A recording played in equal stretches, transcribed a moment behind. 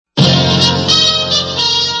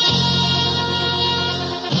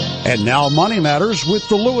And now Money Matters with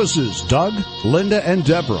the Lewises, Doug, Linda, and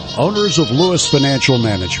Deborah, owners of Lewis Financial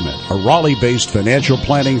Management, a Raleigh-based financial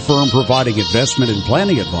planning firm providing investment and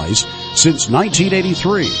planning advice since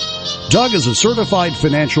 1983. Doug is a certified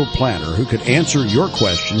financial planner who can answer your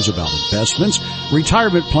questions about investments,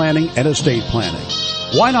 retirement planning, and estate planning.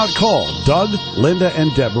 Why not call Doug, Linda,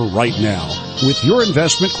 and Deborah right now with your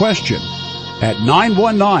investment question at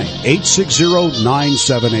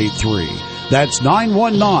 919-860-9783. That's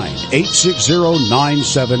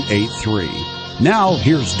 919-860-9783. Now,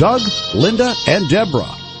 here's Doug, Linda, and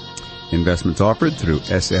Deborah. Investments offered through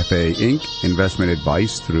SFA Inc. Investment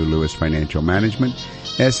advice through Lewis Financial Management.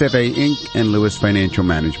 SFA Inc. and Lewis Financial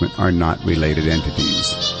Management are not related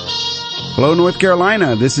entities. Hello, North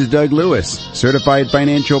Carolina. This is Doug Lewis, certified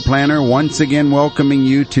financial planner, once again welcoming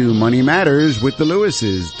you to Money Matters with the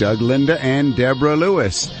Lewises, Doug, Linda, and Deborah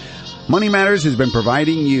Lewis. Money Matters has been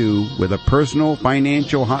providing you with a personal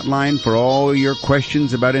financial hotline for all your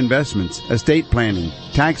questions about investments, estate planning,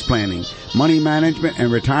 tax planning, money management,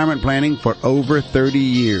 and retirement planning for over 30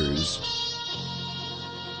 years.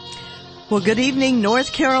 Well, good evening,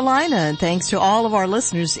 North Carolina, and thanks to all of our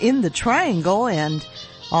listeners in the Triangle and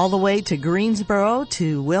all the way to Greensboro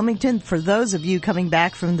to Wilmington. For those of you coming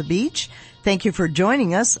back from the beach, thank you for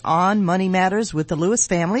joining us on Money Matters with the Lewis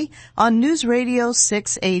family on News Radio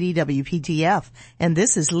 680 WPTF. And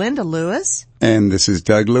this is Linda Lewis. And this is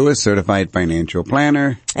Doug Lewis, certified financial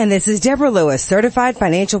planner. And this is Deborah Lewis, certified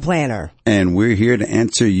financial planner. And we're here to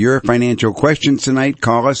answer your financial questions tonight.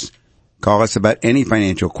 Call us about any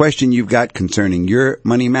financial question you've got concerning your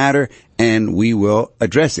money matter, and we will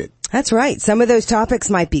address it. That's right. Some of those topics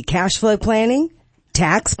might be cash flow planning,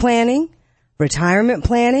 tax planning, retirement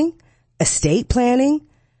planning, estate planning,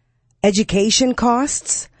 education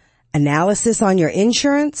costs, analysis on your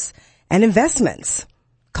insurance, and investments.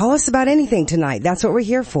 Call us about anything tonight. That's what we're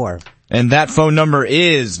here for. And that phone number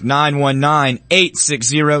is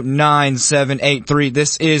 919-860-9783.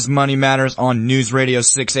 This is Money Matters on News Radio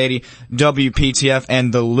 680 WPTF,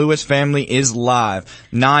 and the Lewis family is live.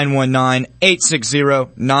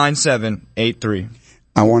 919-860-9783.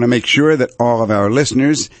 I want to make sure that all of our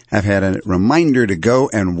listeners have had a reminder to go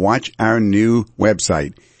and watch our new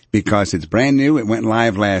website because it's brand new. It went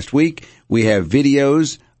live last week. We have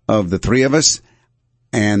videos of the three of us,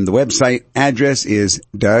 and the website address is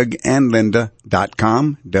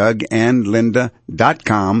dougandlinda.com,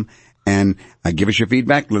 dougandlinda.com, and give us your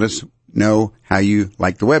feedback. Let us know how you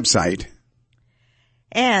like the website.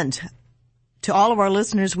 And to all of our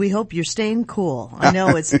listeners, we hope you're staying cool. I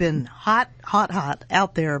know it's been hot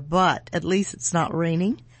out there, but at least it's not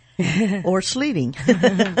raining or sleeting.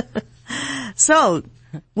 So,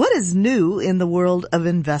 what is new in the world of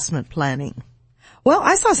investment planning? Well,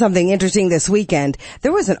 I saw something interesting this weekend.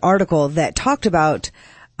 There was an article that talked about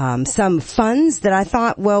some funds that I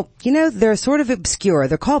thought, well, you know, they're sort of obscure.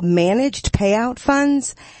 They're called managed payout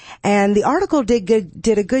funds, and the article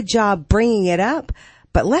did a good job bringing it up,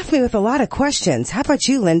 but left me with a lot of questions. How about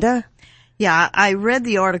you, Linda? Yeah, I read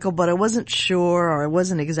the article, but I wasn't sure, or I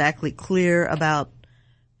wasn't exactly clear about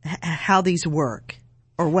how these work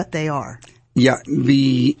or what they are. Yeah,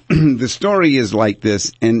 the story is like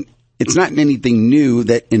this, and it's not anything new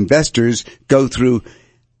that investors go through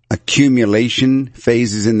accumulation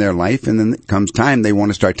phases in their life, and then it comes time they want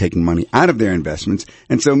to start taking money out of their investments.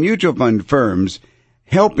 And so mutual fund firms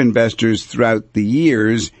help investors throughout the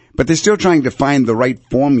years, but they're still trying to find the right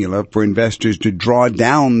formula for investors to draw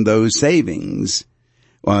down those savings.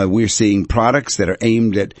 We're seeing products that are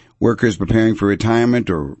aimed at workers preparing for retirement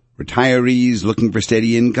or retirees looking for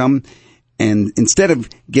steady income. And instead of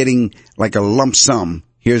getting like a lump sum,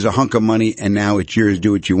 here's a hunk of money and now it's yours,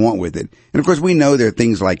 do what you want with it. And of course we know there are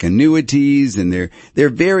things like annuities and there are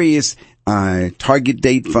various target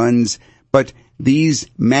date funds, but these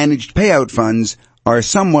managed payout funds are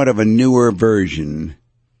somewhat of a newer version.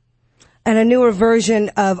 And a newer version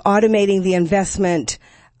of automating the investment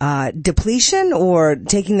depletion or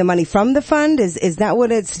taking the money from the fund? Is that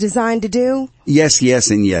what it's designed to do? Yes,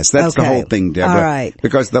 and yes. That's okay. The whole thing, Deborah. All right.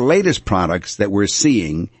 Because the latest products that we're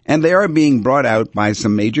seeing, and they are being brought out by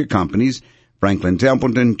some major companies, Franklin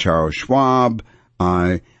Templeton, Charles Schwab,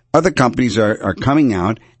 other companies are coming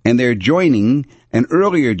out, and they're joining an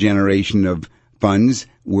earlier generation of funds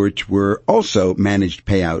which were also managed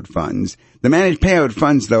payout funds. The managed payout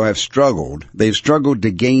funds, though, have struggled. They've struggled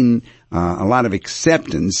to gain a lot of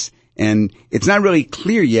acceptance, and it's not really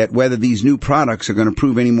clear yet whether these new products are going to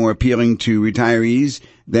prove any more appealing to retirees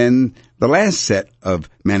than the last set of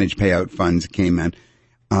managed payout funds came in.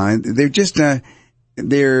 They're just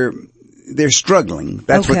they're struggling.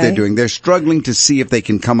 That's what they're doing. They're struggling to see if they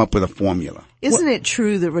can come up with a formula. Isn't it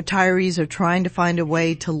true that retirees are trying to find a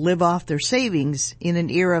way to live off their savings in an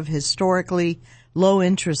era of historically low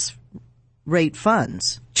interest rate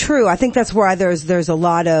funds? True. I think that's why there's a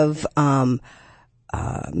lot of,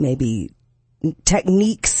 maybe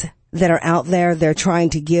techniques that are out there. They're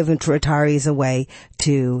trying to give retirees a way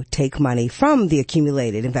to take money from the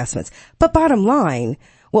accumulated investments. But bottom line,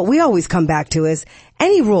 what we always come back to is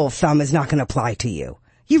any rule of thumb is not going to apply to you.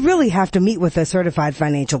 You really have to meet with a certified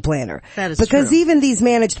financial planner. That is because true. even these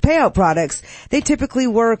managed payout products, they typically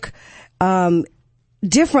work,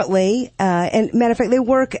 differently, and matter of fact, they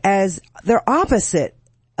work as their opposite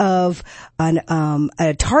of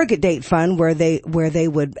a target date fund where they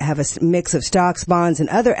would have a mix of stocks, bonds, and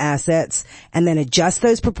other assets, and then adjust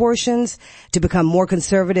those proportions to become more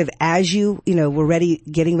conservative as you were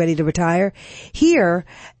getting ready to retire. Here,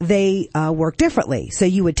 they work differently. So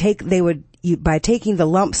by taking the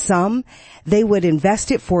lump sum, they would invest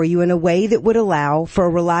it for you in a way that would allow for a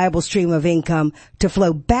reliable stream of income to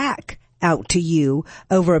flow back out to you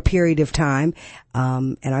over a period of time.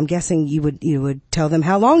 And I'm guessing you would tell them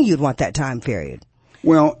how long you'd want that time period.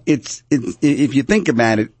 Well, it's if you think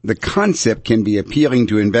about it, the concept can be appealing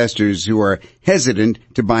to investors who are hesitant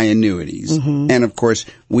to buy annuities. Mm-hmm. And of course,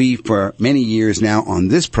 we for many years now on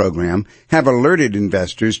this program have alerted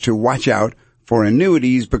investors to watch out for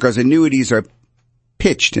annuities because annuities are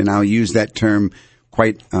pitched, and I'll use that term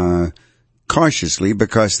quite cautiously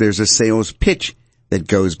because there's a sales pitch that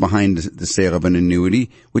goes behind the sale of an annuity,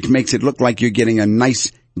 which makes it look like you're getting a nice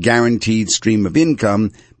guaranteed stream of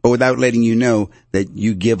income, but without letting you know that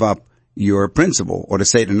you give up your principal. Or to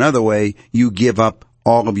say it another way, you give up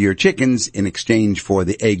all of your chickens in exchange for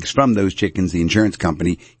the eggs from those chickens. The insurance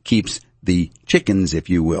company keeps the chickens, if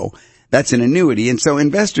you will. That's an annuity. And so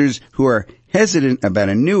investors who are hesitant about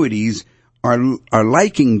annuities are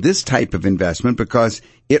liking this type of investment because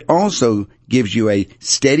it also gives you a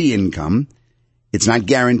steady income. It's not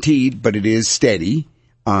guaranteed, but it is steady.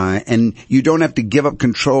 And you don't have to give up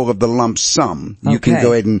control of the lump sum. You can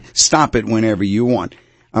go ahead and stop it whenever you want.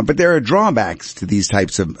 But there are drawbacks to these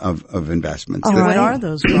types of investments. What are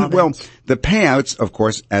those drawbacks? Well, the payouts, of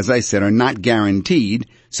course, as I said, are not guaranteed.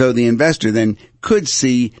 So the investor then could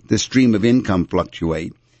see the stream of income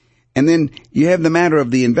fluctuate. And then you have the matter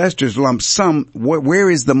of the investor's lump sum. Where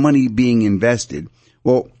is the money being invested?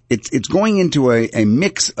 Well, it's going into a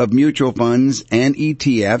mix of mutual funds and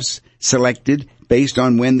ETFs selected based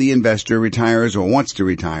on when the investor retires or wants to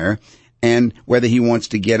retire and whether he wants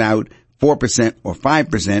to get out 4% or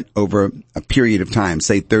 5% over a period of time,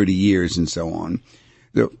 say 30 years and so on.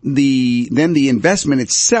 So then the investment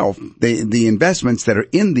itself, the investments that are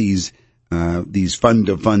in these fund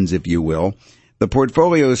of funds, if you will, the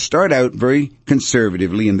portfolios start out very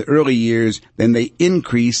conservatively in the early years, then they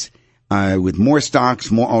increase with more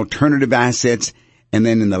stocks, more alternative assets, and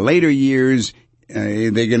then in the later years,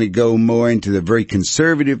 they're going to go more into the very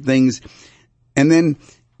conservative things. And then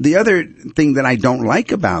the other thing that I don't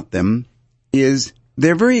like about them is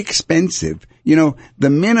they're very expensive. The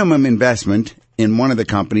minimum investment in one of the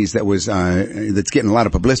companies that was that's getting a lot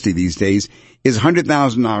of publicity these days is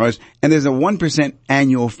 $100,000, and there's a 1%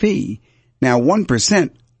 annual fee. Now, 1%,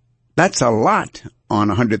 that's a lot on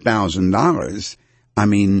 $100,000. I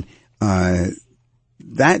mean,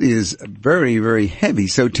 that is very, very heavy.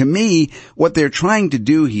 So to me, what they're trying to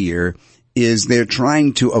do here is they're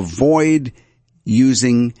trying to avoid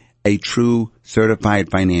using a true certified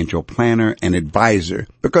financial planner and advisor,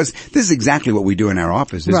 because this is exactly what we do in our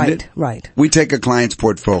office, isn't it? Right. We take a client's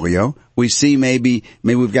portfolio. We see maybe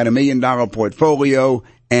we've got $1 million portfolio,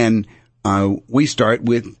 and we start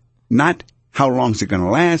with not how long is it going to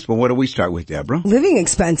last, but what do we start with, Deborah? Living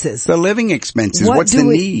expenses. The living expenses. What's the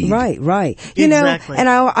need? Right. Exactly. And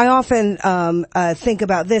I often think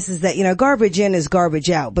about this is that, garbage in is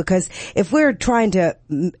garbage out, because if we're trying to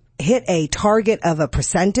hit a target of a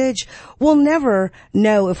percentage, we'll never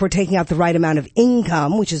know if we're taking out the right amount of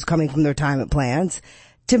income, which is coming from the retirement plans,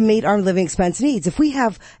 to meet our living expense needs. If we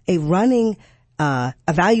have a running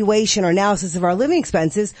evaluation or analysis of our living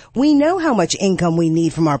expenses, we know how much income we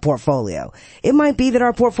need from our portfolio. It might be that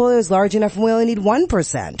our portfolio is large enough and we only need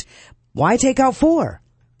 1%. Why take out 4%?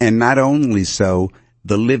 And not only so,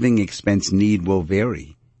 the living expense need will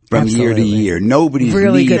vary from Absolutely. year to year. Nobody's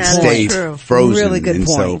Really needs good stay point. frozen Really good and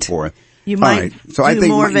point. so forth. You might So I do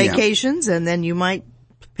think more yeah. vacations, and then you might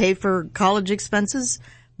pay for college expenses,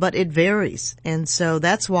 but it varies. And so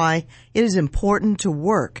that's why it is important to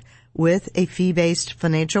work with a fee-based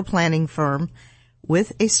financial planning firm,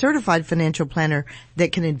 with a certified financial planner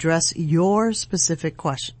that can address your specific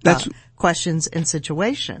questions and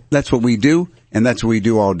situation. That's what we do, and that's what we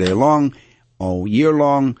do all day long, all year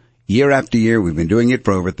long. year after year. We've been doing it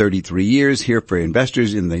for over 33 years here for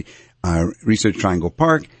investors in the Research Triangle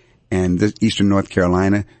Park and Eastern North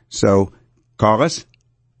Carolina. So call us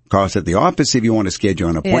at the office if you want to schedule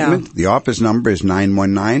an appointment. Yeah. The office number is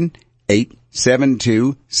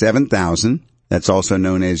 919-872-7000. That's also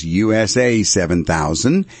known as USA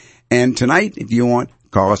 7000. And tonight, if you want,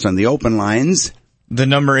 call us on the open lines. The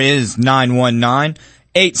number is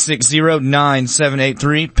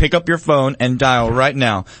 919-860-9783. Pick up your phone and dial right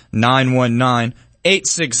now.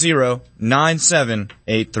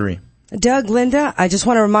 919-860-9783. Doug, Linda, I just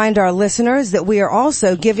want to remind our listeners that we are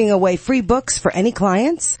also giving away free books for any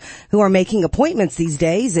clients who are making appointments these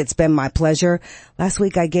days. It's been my pleasure. Last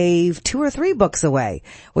week I gave 2 or 3 books away,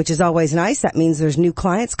 which is always nice. That means there's new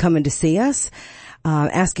clients coming to see us.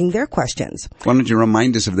 Asking their questions. Why don't you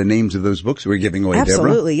remind us of the names of those books we're giving away, Deborah?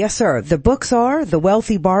 Absolutely. Yes, sir. The books are The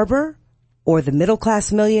Wealthy Barber, or The Middle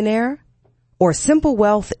Class Millionaire, or Simple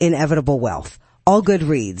Wealth, Inevitable Wealth. All good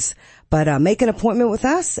reads. But make an appointment with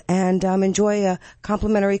us and enjoy a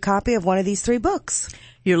complimentary copy of one of these 3 books.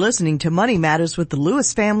 You're listening to Money Matters with the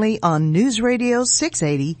Lewis family on News Radio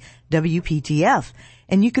 680 WPTF.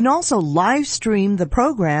 And you can also live stream the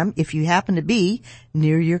program if you happen to be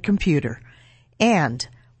near your computer. And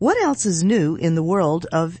what else is new in the world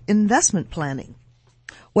of investment planning?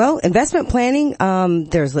 Well, investment planning,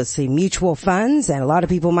 there's, mutual funds, and a lot of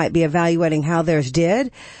people might be evaluating how theirs did.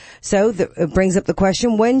 So it brings up the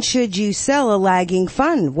question, when should you sell a lagging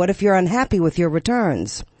fund? What if you're unhappy with your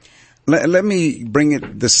returns? Let me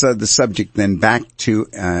bring the subject then back to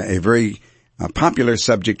a very popular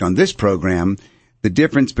subject on this program, the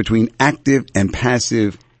difference between active and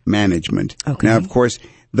passive management. Okay. Now, of course,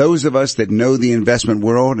 those of us that know the investment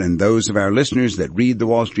world and those of our listeners that read the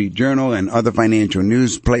Wall Street Journal and other financial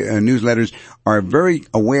newsletters are very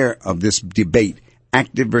aware of this debate,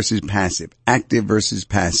 active versus passive, active versus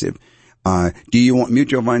passive. Do you want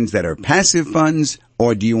mutual funds that are passive funds,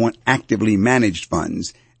 or do you want actively managed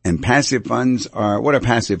funds? And passive funds what are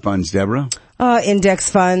passive funds, Deborah? Index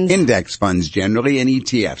funds. Index funds generally, and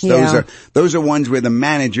ETFs. Yeah. Those are ones where the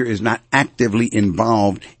manager is not actively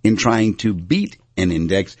involved in trying to beat an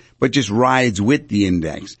index, but just rides with the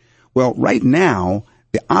index. Well, right now,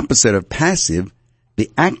 the opposite of passive,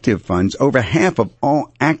 the active funds, over half of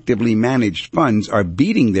all actively managed funds are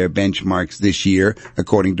beating their benchmarks this year,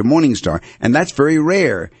 according to Morningstar. And that's very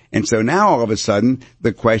rare. And so now all of a sudden,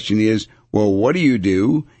 the question is, well, what do you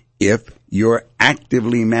do if your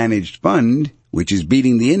actively managed fund, which is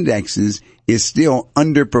beating the indexes, is still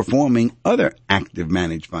underperforming other active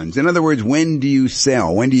managed funds? In other words, when do you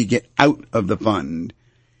sell? When do you get out of the fund?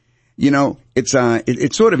 You know, it's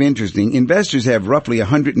sort of interesting. Investors have roughly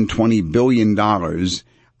 $120 billion,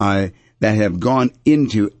 that have gone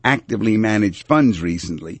into actively managed funds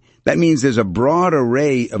recently. That means there's a broad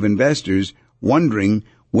array of investors wondering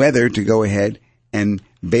whether to go ahead and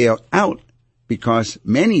bail out, because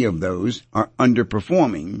many of those are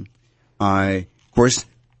underperforming. Of course,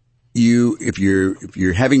 if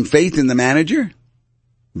you're having faith in the manager,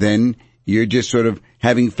 then you're just sort of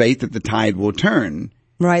having faith that the tide will turn.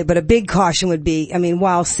 Right, but a big caution would be,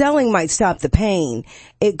 while selling might stop the pain,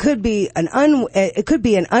 it could be an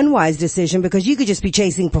unwise decision, because you could just be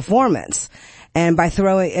chasing performance. And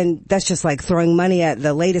that's just like throwing money at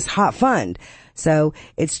the latest hot fund. So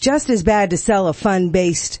it's just as bad to sell a fund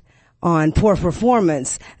based on poor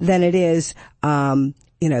performance than it is,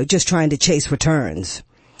 just trying to chase returns.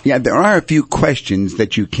 Yeah, there are a few questions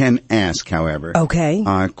that you can ask, however. Okay.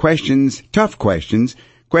 Tough questions.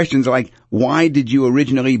 Questions like, why did you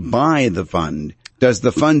originally buy the fund? Does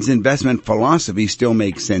the fund's investment philosophy still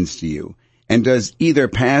make sense to you? And does either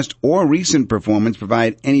past or recent performance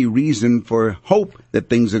provide any reason for hope that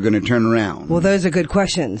things are going to turn around? Well, those are good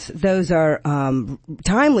questions. Those are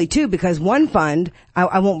timely, too, because one fund,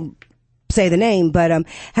 I won't say the name, but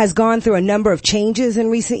has gone through a number of changes in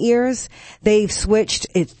recent years. They've switched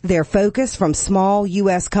their focus from small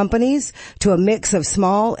U.S. companies to a mix of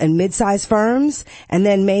small and mid-sized firms, and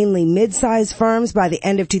then mainly mid-sized firms by the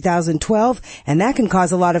end of 2012, and that can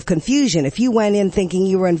cause a lot of confusion. If you went in thinking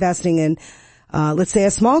you were investing in let's say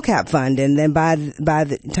a small cap fund, and then by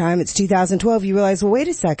the time it's 2012, you realize, well, wait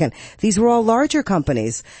a second, these were all larger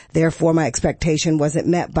companies. Therefore, my expectation wasn't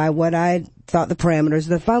met by what I thought the parameters of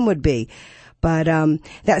the fund would be. But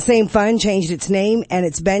that same fund changed its name and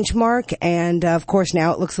its benchmark, and of course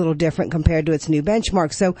now it looks a little different compared to its new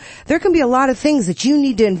benchmark. So there can be a lot of things that you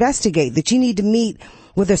need to investigate, that you need to meet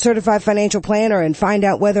with a certified financial planner and find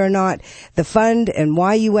out whether or not the fund and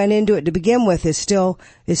why you went into it to begin with is still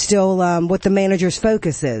what the manager's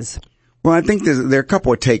focus is. Well, I think there are a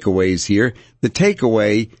couple of takeaways here. The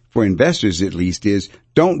takeaway, for investors at least, is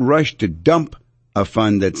don't rush to dump a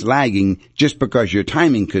fund that's lagging just because your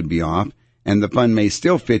timing could be off and the fund may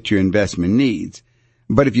still fit your investment needs.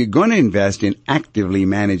 But if you're going to invest in actively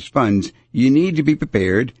managed funds, you need to be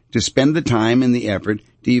prepared to spend the time and the effort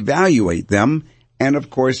to evaluate them. And of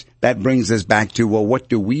course, that brings us back to, well, what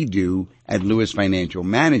do we do at Lewis Financial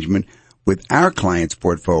Management with our clients'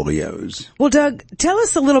 portfolios? Well, Doug, tell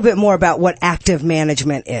us a little bit more about what active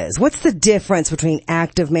management is. What's the difference between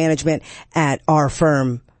active management at our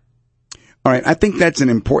firm? All right, I think that's an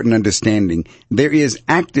important understanding. There is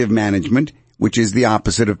active management, which is the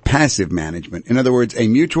opposite of passive management. In other words, a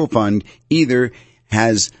mutual fund either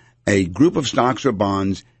has a group of stocks or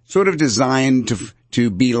bonds sort of designed to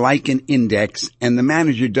be like an index, and the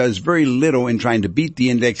manager does very little in trying to beat the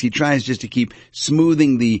index. He tries just to keep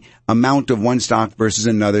smoothing the amount of one stock versus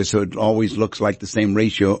another, so it always looks like the same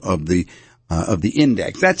ratio of the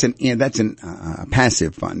index. That's a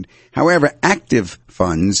passive fund. However, active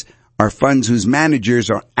funds are funds whose managers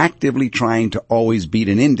are actively trying to always beat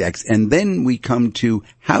an index. And then we come to,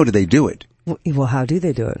 how do they do it? Well, how do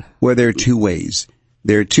they do it? Well, there are two ways.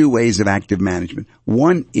 There are two ways of active management.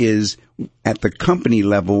 One is at the company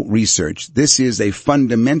level research. This is a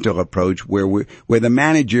fundamental approach where the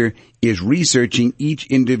manager is researching each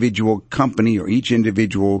individual company or each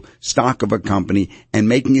individual stock of a company and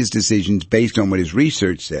making his decisions based on what his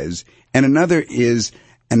research says. And another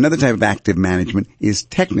type of active management is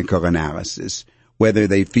technical analysis, whether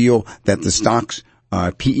they feel that the stock's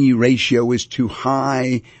PE ratio is too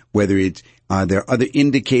high, whether there are other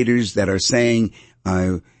indicators that are saying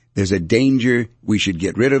there's a danger, we should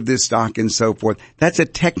get rid of this stock and so forth. That's a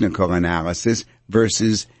technical analysis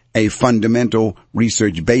versus a fundamental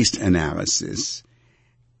research-based analysis.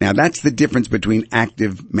 Now, that's the difference between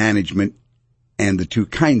active management and the two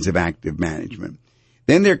kinds of active management.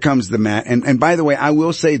 Then there comes and by the way, I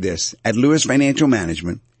will say this, at Lewis Financial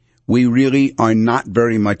Management, we really are not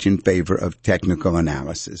very much in favor of technical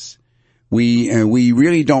analysis. We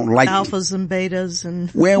really don't like alphas and betas and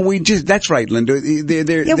well, that's right, Linda. We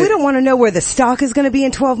don't want to know where the stock is going to be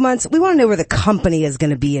in 12 months. We want to know where the company is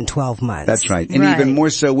going to be in 12 months. That's right. And even more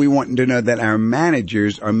so, we want to know that our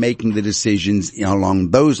managers are making the decisions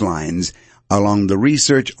along those lines, along the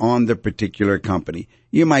research on the particular company.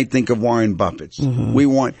 You might think of Warren Buffett's. Mm-hmm. We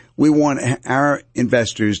want our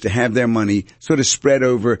investors to have their money sort of spread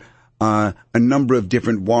over a number of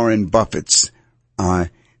different Warren Buffett's.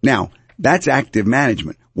 Now, that's active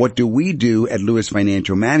management. What do we do at Lewis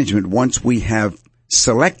Financial Management once we have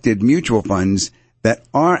selected mutual funds that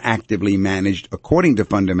are actively managed according to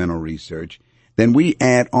fundamental research? Then we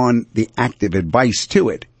add on the active advice to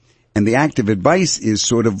it. And the active advice is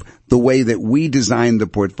sort of the way that we design the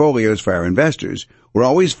portfolios for our investors. We're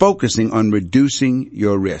always focusing on reducing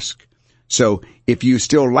your risk. So if you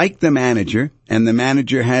still like the manager and the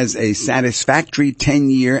manager has a satisfactory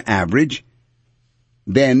 10-year average,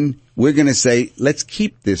 then we're going to say, let's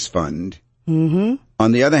keep this fund. Mm-hmm.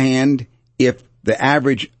 On the other hand, if the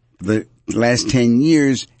average the last 10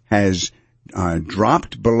 years has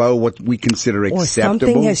dropped below what we consider acceptable. Or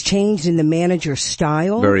something has changed in the manager's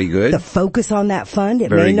style. Very good. The focus on that fund, it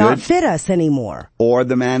may not fit us anymore. Or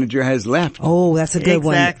the manager has left. Oh, that's a good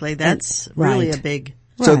one. Exactly. That's really a big.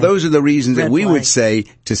 So those are the reasons that we would flag. say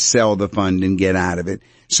to sell the fund and get out of it.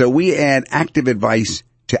 So we add active advice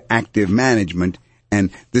to active management,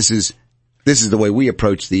 and this is the way we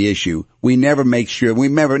approach the issue. We never make sure, we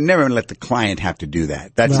never let the client have to do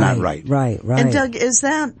that. That's not right. Right. And Doug, is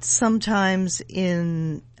that sometimes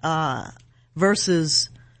in,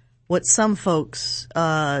 versus what some folks,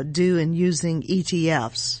 do in using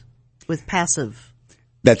ETFs with passive?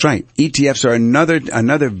 That's right. ETFs are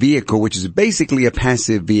another vehicle, which is basically a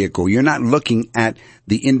passive vehicle. You're not looking at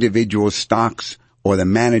the individual stocks or the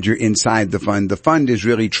manager inside the fund. The fund is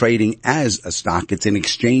really trading as a stock. It's an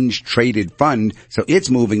exchange traded fund. So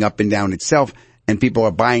it's moving up and down itself, and people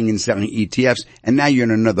are buying and selling ETFs. And now you're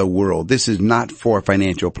in another world. This is not for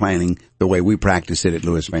financial planning the way we practice it at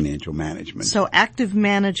Lewis Financial Management. So active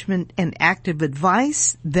management and active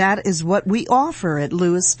advice, that is what we offer at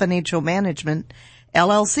Lewis Financial Management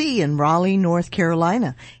LLC in Raleigh, North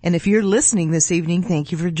Carolina. And if you're listening this evening,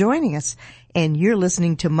 thank you for joining us. And you're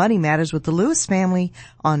listening to Money Matters with the Lewis family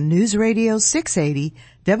on News Radio 680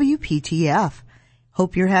 WPTF.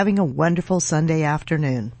 Hope you're having a wonderful Sunday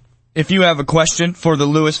afternoon. If you have a question for the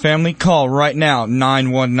Lewis family, call right now,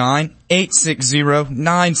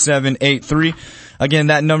 919-860-9783. Again,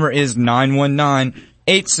 that number is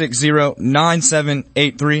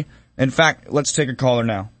 919-860-9783. In fact, let's take a caller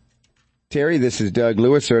now. Terry, this is Doug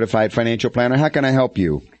Lewis, Certified Financial Planner. How can I help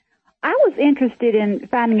you? I was interested in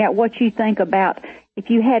finding out what you think about if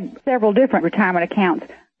you had several different retirement accounts,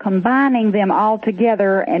 combining them all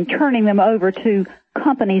together and turning them over to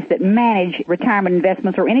companies that manage retirement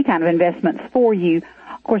investments or any kind of investments for you.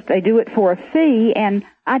 Of course, they do it for a fee, and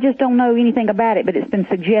I just don't know anything about it, but it's been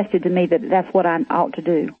suggested to me that that's what I ought to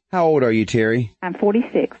do. How old are you, Terry? I'm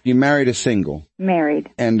 46. You married or single? Married.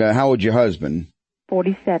 And how old's your husband?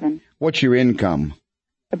 47. What's your income?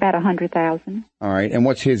 About $100,000. All right. And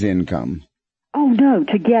what's his income? Oh, no,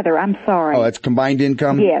 together. I'm sorry. Oh, that's combined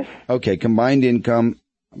income? Yes. Okay, combined income,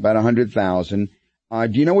 about $100,000.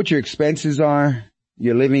 Do you know what your expenses are?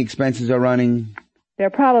 Your living expenses are running? They're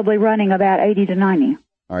probably running about 80 to 90.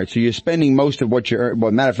 All right, so you're spending most of what you earn.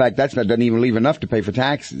 Well, matter of fact, doesn't even leave enough to pay for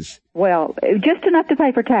taxes. Well, just enough to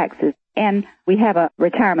pay for taxes. And we have a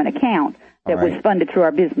retirement account that was funded through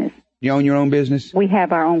our business. You own your own business? We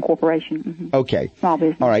have our own corporation. Mm-hmm. Okay. Small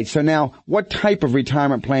business. All right, so now, what type of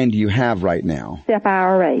retirement plan do you have right now? SEP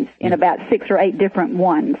IRAs in about 6 or 8 different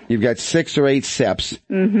ones. You've got 6 or 8 SEPs.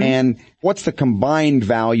 Mm-hmm. And what's the combined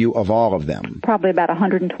value of all of them? Probably about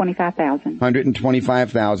 $125,000.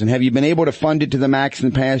 $125,000. Have you been able to fund it to the max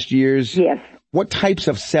in past years? Yes. What types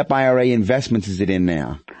of SEP IRA investments is it in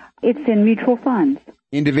now? It's in mutual funds.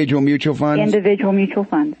 Individual mutual funds? Individual mutual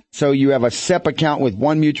funds. So you have a SEP account with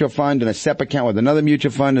one mutual fund and a SEP account with another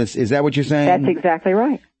mutual fund. Is that what you're saying? That's exactly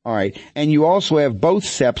right. All right. And you also have both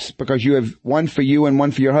SEPs because you have one for you and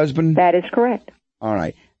one for your husband? That is correct. All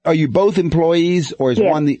right. Are you both employees or is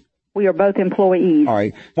one the... We are both employees. All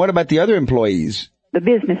right. What about the other employees? The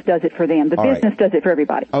business does it for them. The business does it for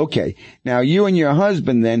everybody. Okay. Now, you and your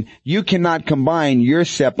husband, then, you cannot combine your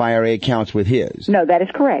SEP IRA accounts with his. No, that is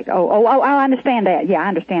correct. I understand that. Yeah, I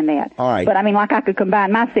understand that. All right. But, I mean, like I could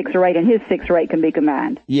combine my 6 or 8 and his 6 or 8 can be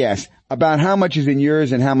combined. Yes. About how much is in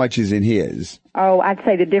yours and how much is in his? Oh, I'd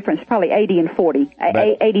say the difference is probably 80 and 40.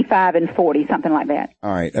 85 and 40, something like that.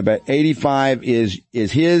 All right. About 85 is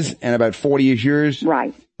his and about 40 is yours?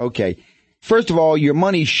 Right. Okay. First of all, your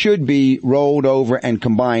money should be rolled over and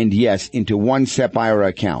combined, yes, into one SEP IRA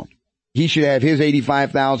account. He should have his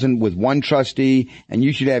 $85,000 with one trustee, and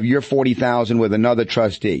you should have your $40,000 with another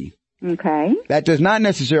trustee. Okay. That does not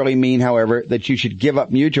necessarily mean, however, that you should give up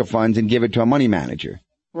mutual funds and give it to a money manager.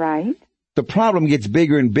 Right. The problem gets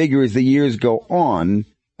bigger and bigger as the years go on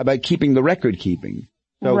about keeping the record keeping.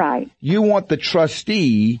 So you want the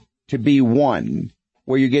trustee to be one,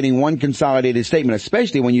 where you're getting one consolidated statement,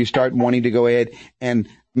 especially when you start wanting to go ahead and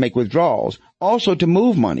make withdrawals. Also to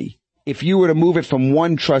move money. If you were to move it from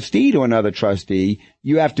one trustee to another trustee,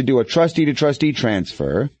 you have to do a trustee to trustee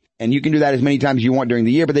transfer. And you can do that as many times as you want during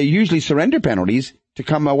the year, but they're usually surrender penalties to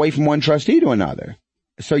come away from one trustee to another.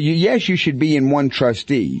 So you should be in one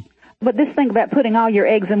trustee. But this thing about putting all your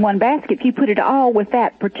eggs in one basket, if you put it all with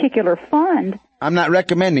that particular fund. I'm not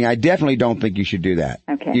recommending. I definitely don't think you should do that.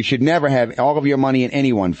 Okay. You should never have all of your money in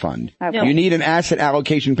any one fund. Okay. You need an asset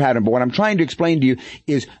allocation pattern. But what I'm trying to explain to you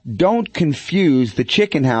is don't confuse the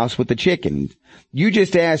chicken house with the chickens. You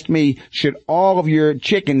just asked me, should all of your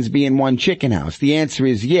chickens be in one chicken house? The answer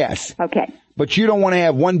is yes. Okay. But you don't want to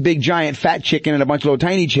have one big giant fat chicken and a bunch of little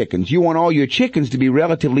tiny chickens. You want all your chickens to be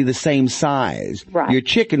relatively the same size. Right. Your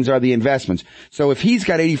chickens are the investments. So if he's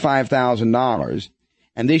got $85,000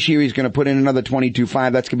 and this year he's going to put in another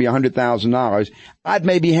 $22,500, that's going to be $100,000. I'd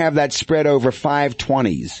maybe have that spread over 5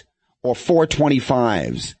 20s or 4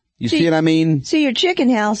 25s. You see what I mean? So your chicken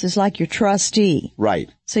house is like your trustee. Right.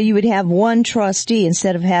 So you would have one trustee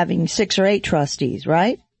instead of having 6 or 8 trustees,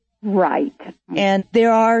 right? Right. And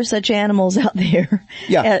there are such animals out there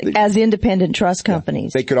as independent trust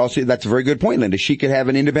companies. They could also, that's a very good point, Linda. She could have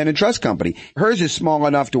an independent trust company. Hers is small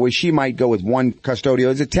enough to where she might go with one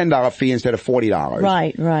custodial. It's a $10 fee instead of $40.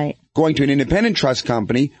 Right, right. Going to an independent trust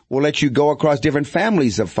company will let you go across different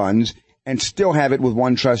families of funds and still have it with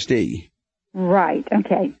one trustee. Right.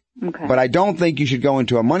 Okay. Okay. But I don't think you should go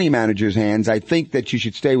into a money manager's hands. I think that you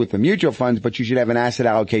should stay with the mutual funds, but you should have an asset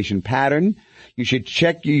allocation pattern. You should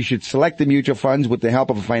select the mutual funds with the help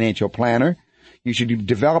of a financial planner. You should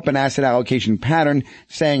develop an asset allocation pattern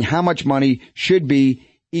saying how much money should be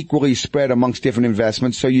equally spread amongst different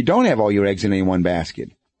investments so you don't have all your eggs in any one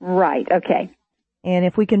basket. Right. Okay. And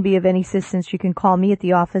if we can be of any assistance, you can call me at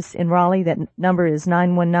the office in Raleigh. That number is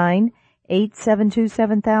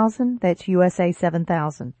 919-872-7000. That's USA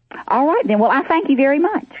 7000. All right, then. Well, I thank you very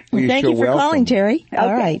much. Well, Thank you for calling, Terry. Okay.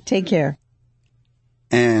 All right. Take care.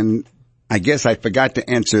 And I guess I forgot to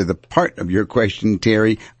answer the part of your question,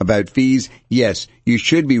 Terry, about fees. Yes, you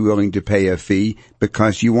should be willing to pay a fee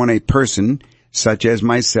because you want a person such as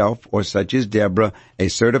myself or such as Deborah, a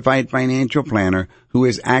certified financial planner who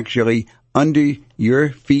is actually under your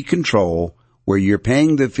fee control, where you're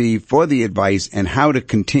paying the fee for the advice and how to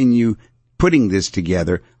continue putting this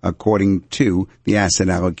together according to the asset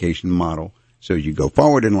allocation model. So as you go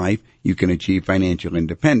forward in life, you can achieve financial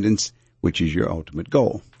independence, which is your ultimate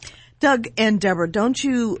goal. Doug and Deborah, don't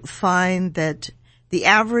you find that the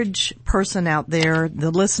average person out there, the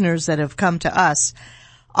listeners that have come to us,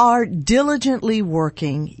 are diligently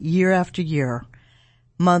working year after year,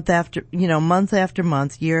 month after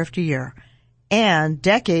month, year after year, and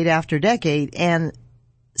decade after decade, and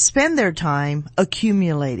spend their time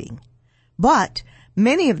accumulating. But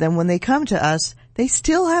many of them, when they come to us, they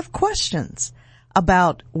still have questions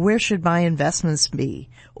about where should my investments be,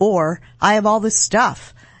 or I have all this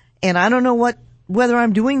stuff and I don't know whether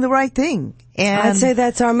I'm doing the right thing. And I'd say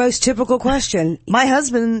that's our most typical question. My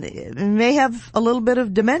husband may have a little bit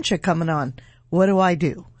of dementia coming on. What do I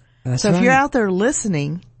do? That's so right. if you're out there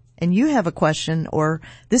listening and you have a question, or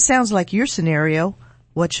this sounds like your scenario,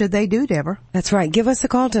 what should they do, Deborah? That's right. Give us a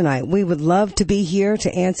call tonight. We would love to be here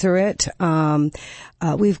to answer it.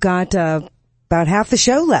 We've got about half the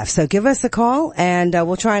show left, so give us a call and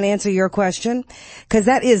we'll try and answer your question, because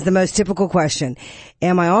that is the most typical question.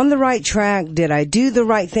 Am I on the right track? Did I do the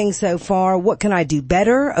right thing so far? What can I do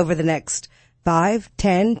better over the next 5,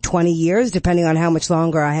 10, 20 years, depending on how much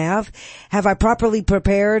longer I have? Have I properly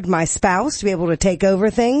prepared my spouse to be able to take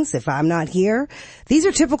over things if I'm not here? These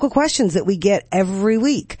are typical questions that we get every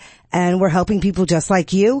week, and we're helping people just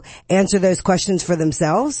like you answer those questions for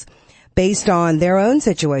themselves based on their own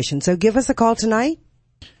situation. So give us a call tonight.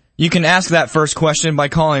 You can ask that first question by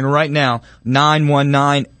calling right now,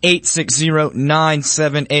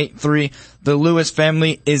 919-860-9783. The Lewis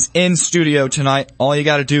family is in studio tonight. All you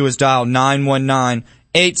gotta do is dial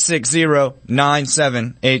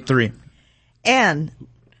 919-860-9783. And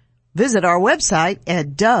visit our website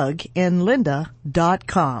at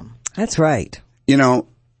DougandLinda.com. That's right. You know,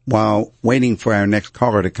 while waiting for our next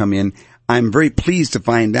caller to come in, I'm very pleased to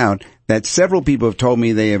find out that several people have told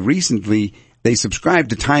me they subscribe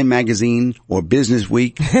to Time Magazine or Business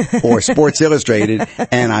Week or Sports Illustrated,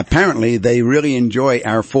 and apparently they really enjoy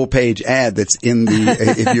our full page ad that's in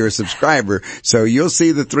if you're a subscriber. So you'll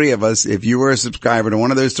see the three of us, if you were a subscriber to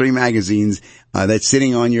one of those three magazines, that's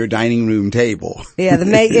sitting on your dining room table. Yeah, the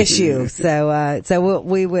May issue. So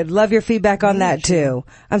we would love your feedback on that too.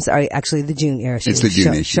 I'm sorry, actually the June issue. It's the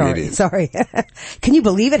June issue. It is. Sorry. Can you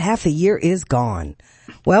believe it? Half the year is gone.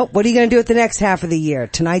 Well, what are you going to do with the next half of the year?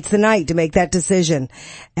 Tonight's the night to make that decision.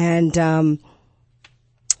 And one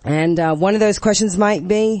of those questions might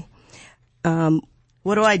be,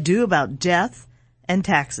 what do I do about death and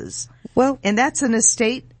taxes? Well, and that's an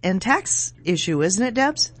estate and tax issue, isn't it,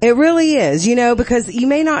 Debs? It really is, because you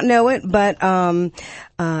may not know it, but,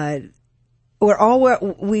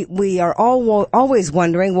 we are always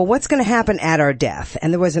wondering, well, what's going to happen at our death?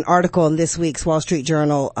 And there was an article in this week's Wall Street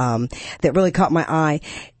Journal, that really caught my eye.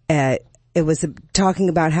 It was talking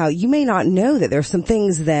about how you may not know that there are some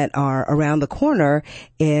things that are around the corner,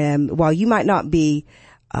 and while you might not be,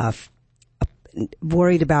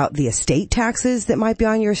 worried about the estate taxes that might be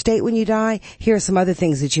on your estate when you die, here are some other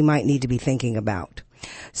things that you might need to be thinking about.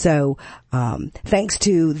 So, thanks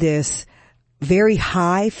to this very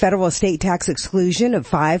high federal estate tax exclusion of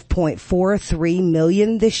 $5.43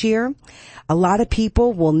 million this year, a lot of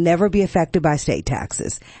people will never be affected by estate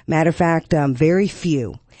taxes. Matter of fact, very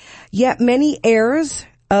few. Yet many heirs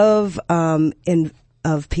of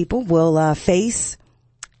people will face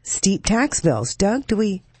steep tax bills. Doug, do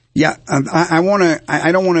we? Yeah, I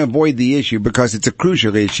don't want to avoid the issue because it's a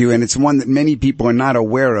crucial issue and it's one that many people are not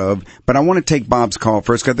aware of. But I want to take Bob's call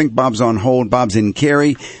first because I think Bob's on hold. Bob's in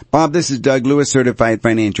Cary. Bob, this is Doug Lewis, Certified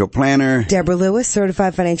Financial Planner. Deborah Lewis,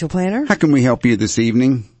 Certified Financial Planner. How can we help you this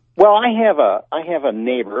evening? Well, I have a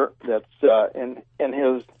neighbor that's in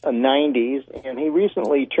his 90s, and he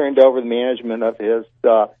recently turned over the management of his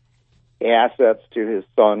assets to his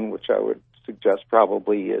son, which I would suggest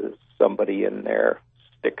probably is somebody in their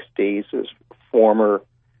 60s, his former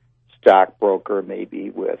stockbroker,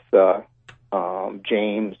 maybe with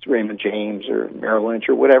Raymond James or Merrill Lynch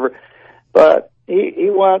or whatever. But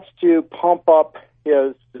he wants to pump up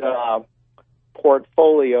his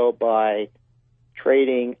portfolio by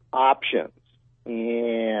trading options.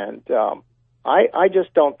 And I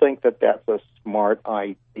just don't think that that's a smart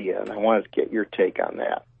idea, and I wanted to get your take on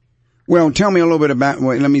that. Well, tell me a little bit about,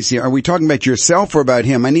 let me see, are we talking about yourself or about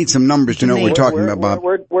him? I need some numbers to know what we're talking about, Bob.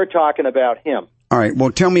 We're talking about him. All right,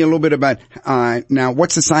 well, tell me a little bit about, now,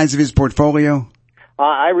 what's the size of his portfolio?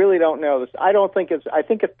 I really don't know this. I think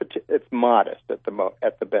it's modest at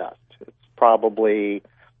the best. It's probably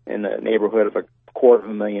in the neighborhood of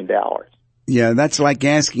 $250,000. Yeah, that's like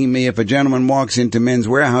asking me if a gentleman walks into Men's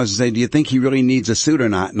Warehouse and say, do you think he really needs a suit or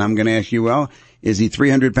not? And I'm going to ask you, well, Is he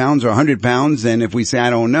 300 pounds or 100 pounds? And if we say, I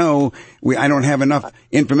don't know, I don't have enough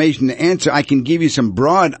information to answer, I can give you some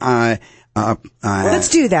broad, let's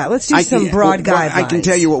do that. Let's do some broad guidelines. I can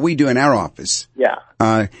tell you what we do in our office. Yeah.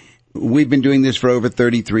 We've been doing this for over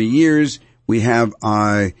 33 years. We have,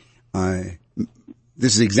 this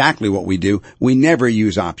is exactly what we do. We never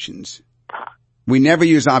use options. We never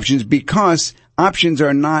use options because options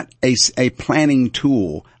are not a planning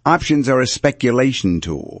tool. Options are a speculation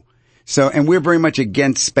tool. So, and we're very much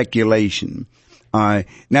against speculation. Now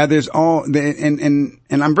there's and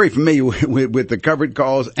I'm very familiar with the covered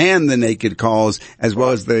calls and the naked calls, as well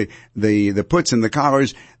as the puts and the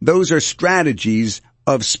collars. Those are strategies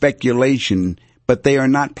of speculation, but they are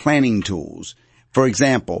not planning tools. For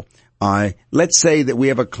example, let's say that we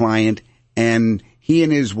have a client and he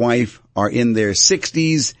and his wife are in their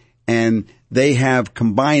 60s and they have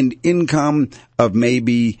combined income of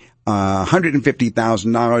maybe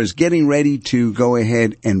 $150,000, getting ready to go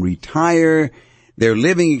ahead and retire. Their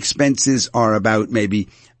living expenses are about maybe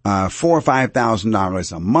 $4,000 or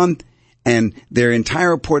 $5,000 a month, and their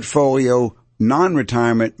entire portfolio,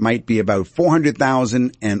 non-retirement, might be about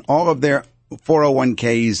 $400,000, and all of their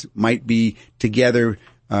 401ks might be together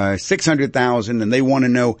 $600,000, and they want to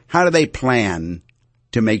know, how do they plan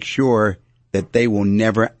to make sure that they will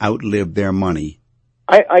never outlive their money?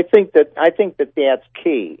 I think that that's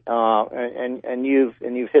key, and you've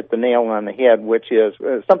hit the nail on the head, which is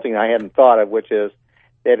something I hadn't thought of, which is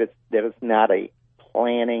that it's not a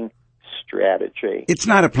planning strategy. It's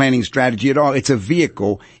not a planning strategy at all. It's a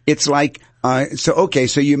vehicle. It's like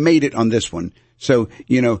so you made it on this one. So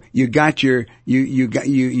you got you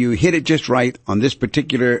hit it just right on this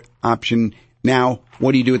particular option. Now,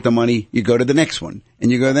 what do you do with the money? You go to the next one,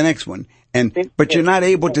 and you go to the next one, but you're not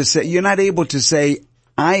able to say.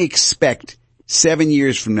 I expect 7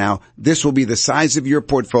 years from now, this will be the size of your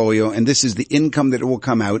portfolio, and this is the income that will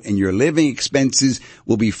come out, and your living expenses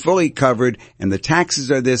will be fully covered, and the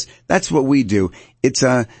taxes are this. That's what we do.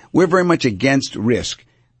 We're very much against risk.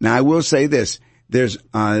 Now, I will say this. There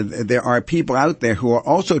are people out there who are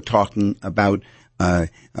also talking about a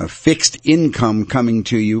fixed income coming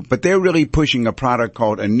to you, but they're really pushing a product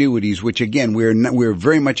called annuities, which again, we're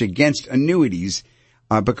very much against annuities.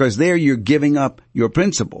 Because there you're giving up your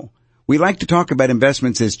principal. We like to talk about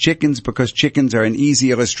investments as chickens because chickens are an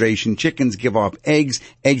easy illustration. Chickens give off eggs.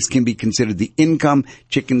 Eggs can be considered the income.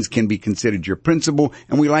 Chickens can be considered your principal.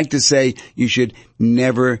 And we like to say you should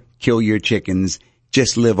never kill your chickens.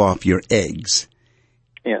 Just live off your eggs.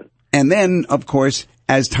 Yeah. And then, of course,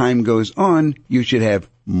 as time goes on, you should have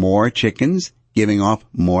more chickens giving off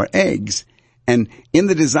more eggs. And in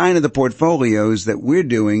the design of the portfolios that we're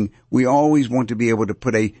doing, we always want to be able to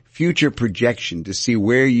put a future projection to see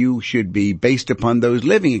where you should be based upon those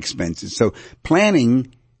living expenses. So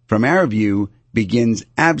planning, from our view, begins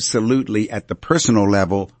absolutely at the personal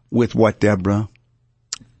level with what, Deborah?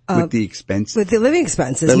 With the expenses? With the living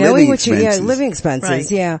expenses. Living expenses,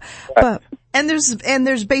 right. Yeah. But And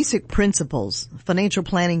there's basic principles, financial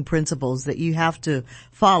planning principles that you have to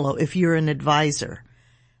follow if you're an advisor.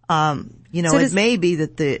 It may be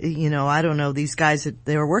that I don't know, these guys that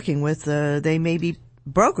they're working with, they may be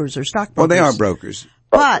brokers or stockbrokers. Well, they are brokers.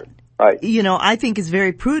 But, right. I think it's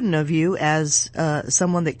very prudent of you as,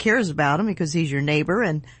 someone that cares about him because he's your neighbor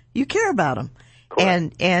and you care about him.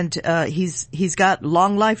 Correct. And he's got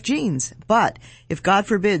long life genes. But if God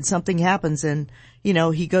forbid something happens and,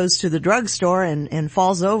 he goes to the drugstore and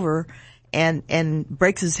falls over and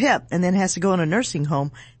breaks his hip and then has to go in a nursing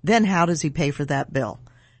home, then how does he pay for that bill?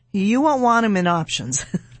 You won't want him in options.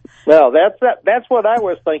 Well, that's what I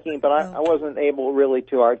was thinking, but I wasn't able really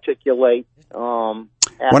to articulate. Why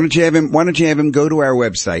don't you have him go to our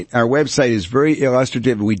website? Our website is very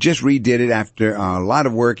illustrative. We just redid it after a lot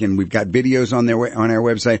of work, and we've got videos on our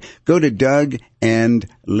website. Go to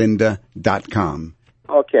DougAndLinda.com.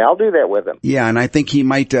 Okay, I'll do that with him. Yeah, and I think he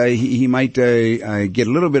might get a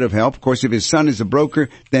little bit of help. Of course, if his son is a broker,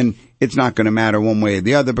 then it's not going to matter one way or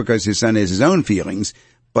the other because his son has his own feelings.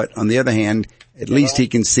 But on the other hand, at least he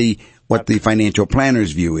can see what the financial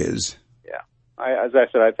planner's view is. Yeah. As I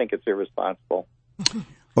said, I think it's irresponsible.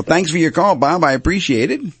 Well, thanks for your call, Bob. I appreciate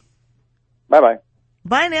it. Bye-bye.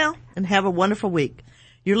 Bye now, and have a wonderful week.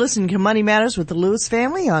 You're listening to Money Matters with the Lewis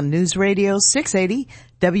family on News Radio 680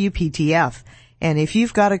 WPTF. And if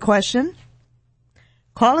you've got a question,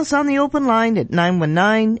 call us on the open line at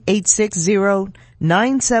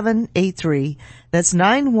 919-860-9783. That's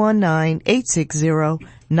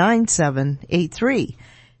 919-860-9783.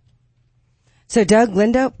 So Doug,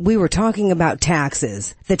 Linda, we were talking about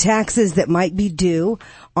taxes, the taxes that might be due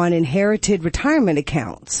on inherited retirement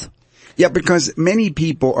accounts. Yeah, because many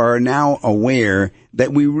people are now aware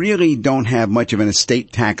that we really don't have much of an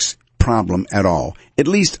estate tax problem at all. At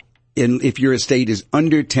least if your estate is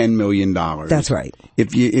under $10 million. That's right.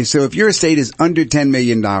 If your estate is under $10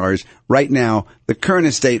 million, right now, the current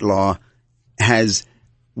estate law has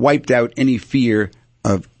wiped out any fear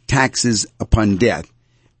of taxes upon death.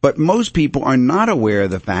 But most people are not aware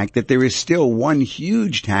of the fact that there is still one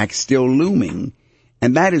huge tax still looming,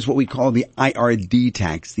 and that is what we call the IRD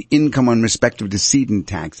tax, the income on respective decedent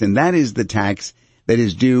tax. And that is the tax that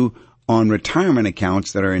is due on retirement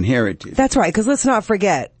accounts that are inherited. That's right, because let's not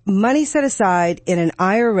forget, money set aside in an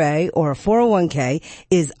IRA or a 401k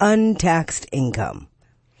is untaxed income.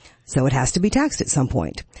 So it has to be taxed at some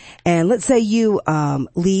point. And let's say you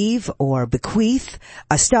leave or bequeath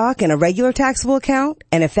a stock in a regular taxable account,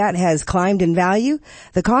 and if that has climbed in value,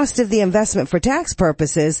 the cost of the investment for tax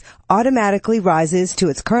purposes automatically rises to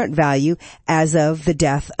its current value as of the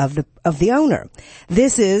death of the owner.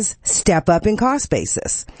 This is step up in cost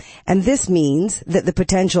basis. And this means that the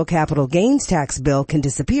potential capital gains tax bill can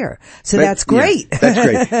disappear. So that's great. Yeah,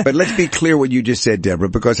 that's great. But let's be clear what you just said, Deborah,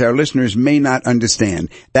 because our listeners may not understand.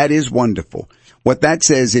 That is wonderful. What that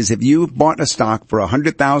says is if you bought a stock for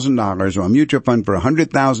 $100,000 or a mutual fund for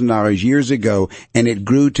 $100,000 years ago and it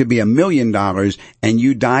grew to be $1 million and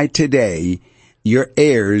you die today, your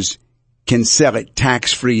heirs can sell it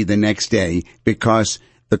tax-free the next day because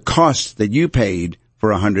the cost that you paid for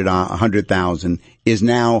 $100,000 is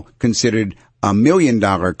now considered $1 million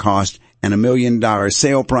cost, and $1 million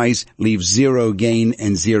sale price leaves zero gain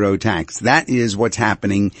and zero tax. That is what's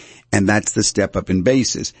happening, and that's the step up in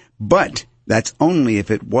basis. But that's only if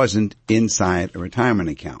it wasn't inside a retirement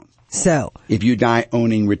account. So if you die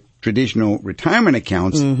owning traditional retirement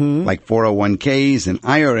accounts like 401ks and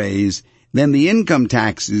IRAs, then the income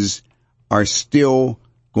taxes are still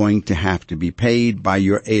going to have to be paid by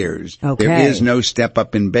your heirs. Okay. There is no step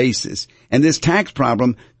up in basis. And this tax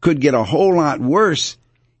problem could get a whole lot worse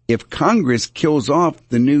if Congress kills off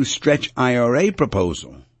the new stretch IRA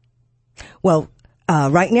proposal. Well,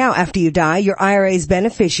 right now, after you die, your IRA's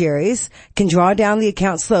beneficiaries can draw down the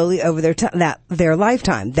account slowly over their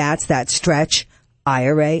lifetime. That's that stretch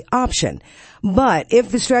IRA option. But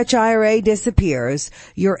if the stretch IRA disappears,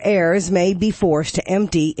 your heirs may be forced to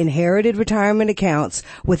empty inherited retirement accounts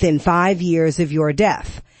within 5 years of your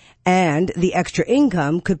death. And the extra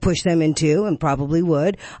income could push them into, and probably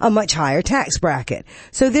would, a much higher tax bracket.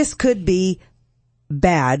 So this could be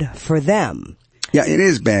bad for them. Yeah, it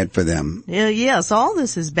is bad for them. Yes, all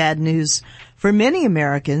this is bad news for many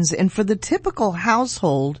Americans, and for the typical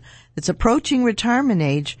household that's approaching retirement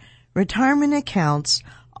age, retirement accounts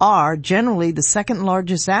are generally the second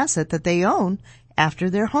largest asset that they own after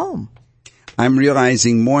their home. I'm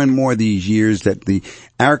realizing more and more these years that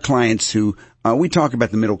our clients who we talk about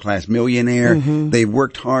the middle class millionaire. They've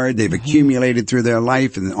worked hard. They've accumulated through their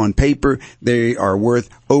life, and on paper they are worth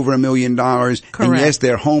over $1 million. Correct. And yes,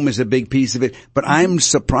 their home is a big piece of it. But I'm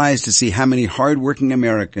surprised to see how many hardworking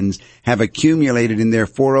Americans have accumulated in their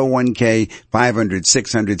 401k $500,000,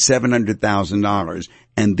 $600,000, $700,000.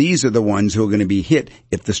 And these are the ones who are going to be hit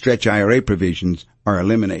if the stretch IRA provisions are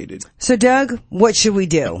eliminated. So, Doug, what should we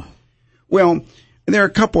do? Well, there are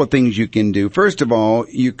a couple of things you can do. First of all,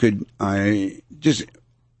 you could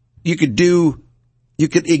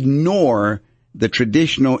ignore the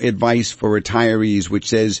traditional advice for retirees, which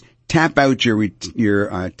says tap out your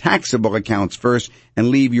taxable accounts first and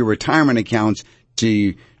leave your retirement accounts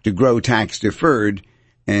to grow tax deferred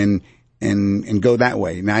and go that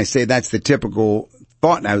way. Now, I say that's the typical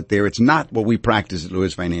thought out there. It's not what we practice at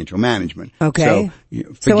Lewis Financial Management. Okay.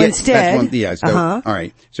 So instead, all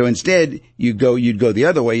right. So instead, you'd go the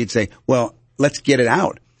other way. You'd say, well, let's get it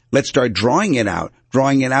out. Let's start drawing it out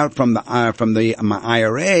from my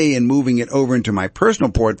IRA and moving it over into my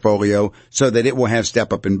personal portfolio so that it will have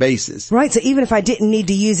step up in basis. Right. So even if I didn't need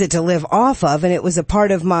to use it to live off of, and it was a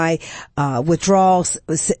part of my withdrawal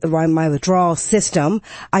system,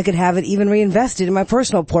 I could have it even reinvested in my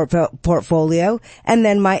personal portfolio, and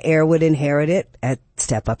then my heir would inherit it at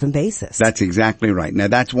step up in basis. That's exactly right. Now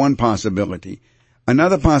that's one possibility.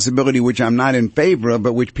 Another possibility, which I'm not in favor of,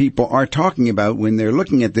 but which people are talking about when they're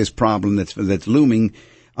looking at this problem that's looming,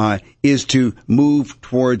 is to move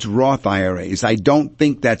towards Roth IRAs. I don't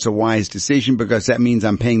think that's a wise decision because that means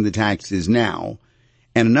I'm paying the taxes now.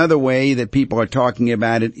 And another way that people are talking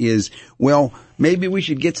about it is, well, maybe we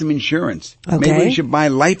should get some insurance. Okay. Maybe we should buy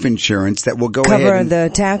life insurance that will go cover ahead and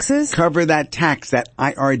the taxes? Cover that tax, that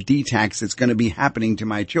IRD tax that's going to be happening to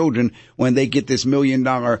my children when they get this $1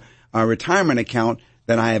 million retirement account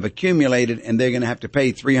that I have accumulated, and they're going to have to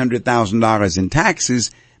pay $300,000 in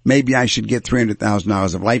taxes. maybe I should get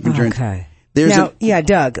 $300,000 of life insurance. Okay.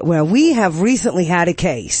 Doug, well, we have recently had a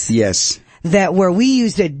case. Yes. That where we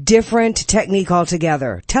used a different technique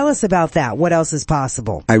altogether. Tell us about that. What else is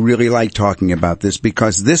possible? I really like talking about this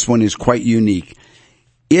because this one is quite unique.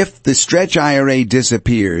 If the stretch IRA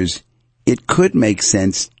disappears, it could make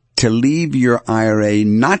sense to leave your IRA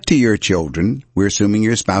not to your children. We're assuming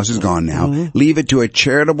your spouse is gone now. Mm-hmm. Leave it to a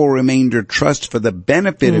charitable remainder trust for the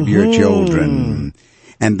benefit of your children.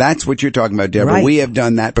 And that's what you're talking about, Deborah. Right. We have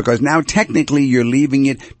done that because now technically you're leaving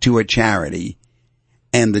it to a charity.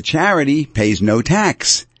 And the charity pays no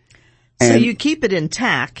tax. So you keep it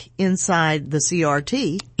intact inside the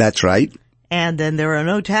CRT. That's right. And then there are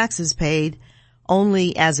no taxes paid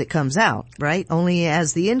only as it comes out, right? Only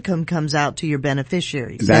as the income comes out to your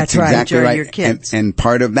beneficiaries. That's right. Exactly right. Your kids. And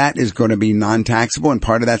part of that is going to be non-taxable and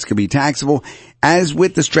part of that's going to be taxable. As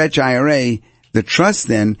with the stretch IRA, the trust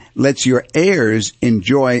then lets your heirs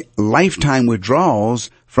enjoy lifetime withdrawals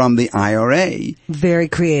from the IRA. Very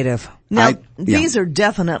creative. Now, these are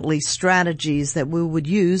definitely strategies that we would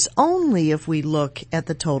use only if we look at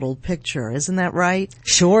the total picture. Isn't that right?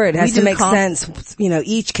 Sure. It has to make sense. You know,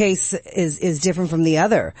 each case is different from the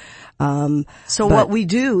other. So what we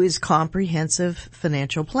do is comprehensive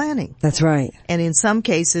financial planning. That's right. And in some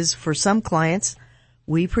cases, for some clients,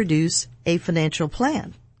 we produce a financial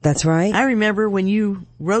plan. That's right. I remember when you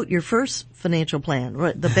wrote your first financial plan,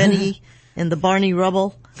 the Benny and the Barney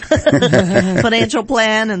Rubble financial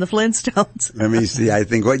plan and the Flintstones. Let me see. I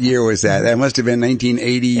think, what year was that? That must have been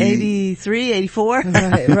 1980. 83, 84.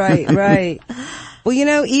 Right.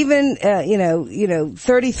 Well, even,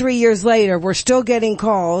 33 years later, we're still getting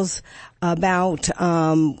calls about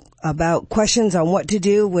questions on what to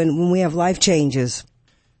do when we have life changes.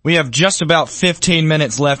 We have just about 15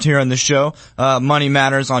 minutes left here on the show. Money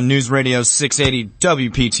Matters on News Radio 680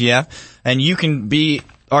 WPTF. And you can be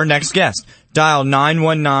our next guest. Dial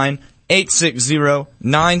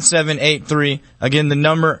 919-860-9783. Again, the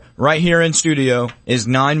number right here in studio is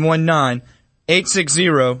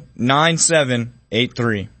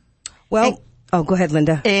 919-860-9783. Well, go ahead,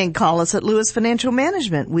 Linda. And call us at Lewis Financial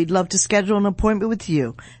Management. We'd love to schedule an appointment with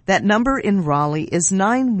you. That number in Raleigh is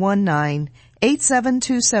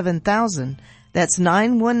 919-872-7000. That's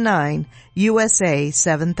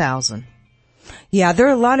 919-USA-7000. Yeah, there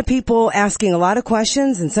are a lot of people asking a lot of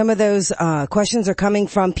questions, and some of those questions are coming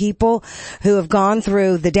from people who have gone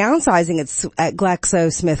through the downsizing at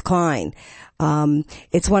GlaxoSmithKline.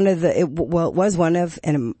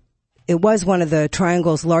 It was one of the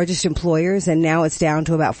Triangle's largest employers, and now it's down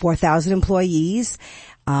to about 4,000 employees.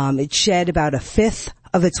 It shed about a fifth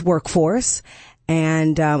of its workforce.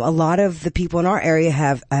 And a lot of the people in our area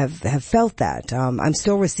have felt that. I'm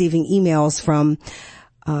still receiving emails from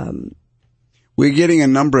we're getting a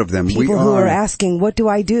number of them. People who are asking, what do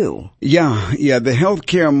I do? Yeah. The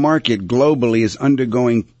healthcare market globally is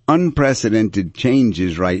undergoing unprecedented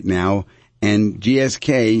changes right now, and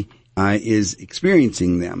GSK is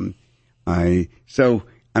experiencing them. I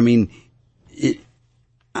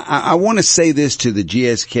want to say this to the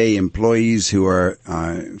GSK employees who are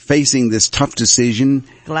facing this tough decision.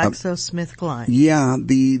 GlaxoSmithKline. Yeah,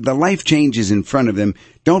 the life changes in front of them.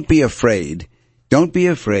 Don't be afraid.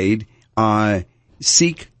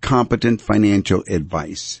 Seek competent financial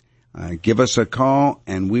advice. Give us a call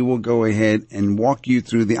and we will go ahead and walk you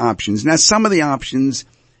through the options. Now, some of the options,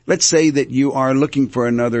 let's say that you are looking for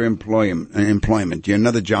another employment,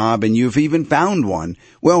 another job, and you've even found one.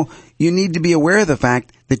 Well, you need to be aware of the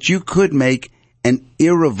fact that you could make an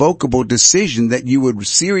irrevocable decision that you would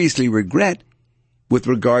seriously regret with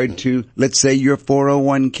regard to, let's say, your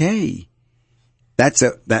 401k.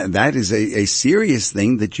 That is a serious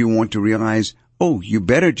thing that you want to realize. Oh, you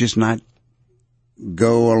better just not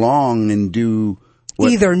go along and do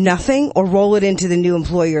either nothing or roll it into the new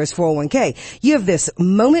employer's 401k. You have this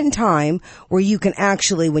moment in time where you can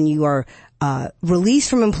actually, when you are released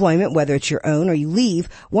from employment, whether it's your own or you leave,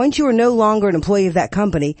 once you are no longer an employee of that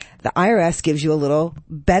company, the IRS gives you a little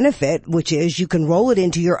benefit, which is you can roll it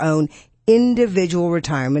into your own individual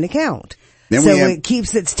retirement account. It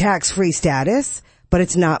keeps its tax-free status, but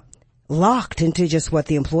it's not locked into just what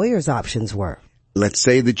the employer's options were. Let's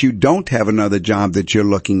say that you don't have another job that you're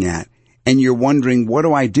looking at, and you're wondering, what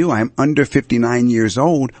do I do? I'm under 59 years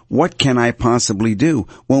old. What can I possibly do?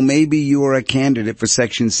 Well, maybe you are a candidate for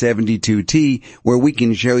Section 72T, where we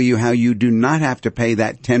can show you how you do not have to pay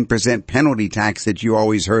that 10% penalty tax that you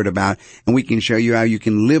always heard about, and we can show you how you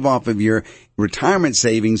can live off of your retirement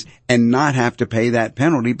savings and not have to pay that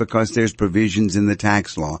penalty because there's provisions in the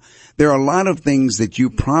tax law. There are a lot of things that you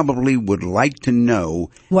probably would like to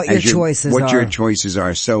know what your choices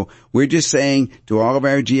are. So we're just saying to all of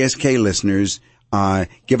our GSK listeners,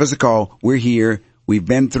 give us a call. We're here. We've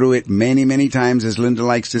been through it many, many times, as Linda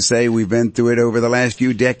likes to say. We've been through it over the last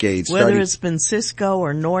few decades. Whether it's been Cisco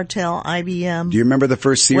or Nortel, IBM. Do you remember the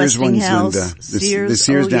first Sears ones, Linda? The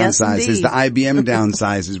Sears downsizes, yes, the IBM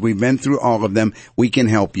downsizes. We've been through all of them. We can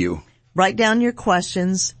help you. Write down your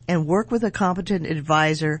questions and work with a competent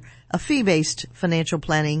advisor, a fee-based financial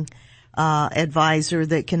planning advisor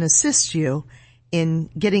that can assist you in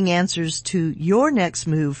getting answers to your next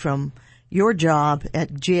move from your job at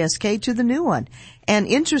GSK to the new one. And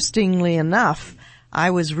interestingly enough,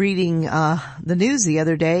 I was reading the news the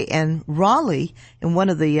other day, and Raleigh, in one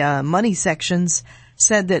of the money sections,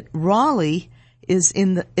 said that Raleigh is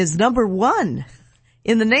number one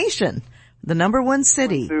in the nation, the number one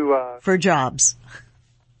city for jobs,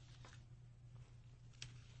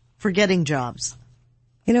 for getting jobs.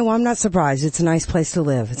 You know, I'm not surprised. It's a nice place to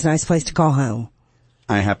live. It's a nice place to call home.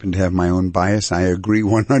 I happen to have my own bias. I agree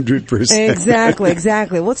 100%.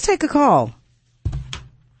 Exactly. Let's take a call.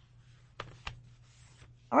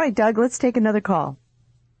 All right, Doug, let's take another call.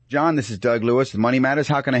 John, this is Doug Lewis with Money Matters.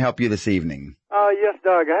 How can I help you this evening? Yes,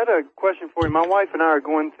 Doug. I had a question for you. My wife and I are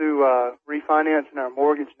going through refinancing our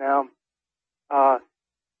mortgage now.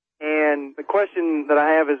 And the question that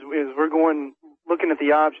I have is we're looking at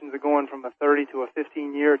the options of going from a 30 to a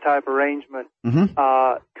 15-year type arrangement. Mm-hmm.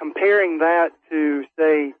 Comparing that to,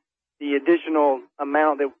 say, the additional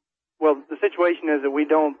amount the situation is that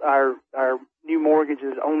our new mortgage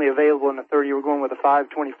is only available in a 30. We're going with a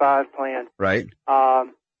 525 plan. Right.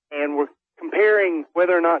 And we're comparing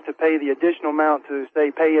whether or not to pay the additional amount to,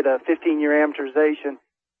 say, pay it a 15-year amortization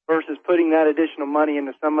versus putting that additional money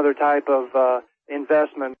into some other type of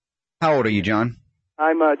investment. How old are you, John?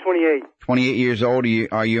 I'm 28. 28 years old.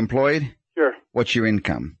 Are you employed? Sure. What's your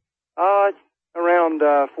income? It's around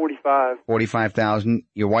 45. 45,000.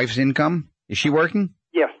 Your wife's income? Is she working?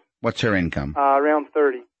 Yes. What's her income? Around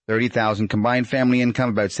 30. 30,000. Combined family income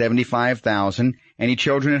about 75,000. Any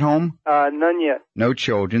children at home? None yet. No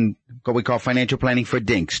children. What we call financial planning for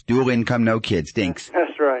dinks. Dual income, no kids. Dinks.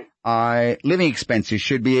 That's right. Living expenses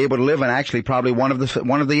should be able to live on actually probably one of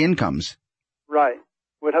the incomes. Right.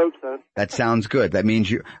 Would hope so. That sounds good. That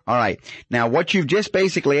means all right. Now, what you've just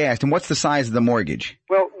basically asked, and what's the size of the mortgage?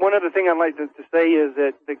 Well, one other thing I'd like to say is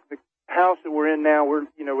that the house that we're in now, would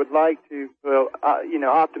like to,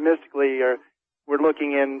 optimistically, we're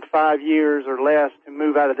looking in 5 years or less to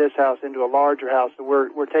move out of this house into a larger house. So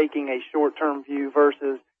we're taking a short-term view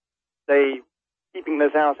versus, say, keeping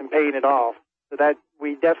this house and paying it off. So that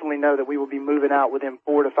we definitely know that we will be moving out within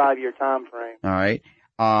 4 to 5 year time frame. All right.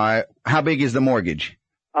 How big is the mortgage?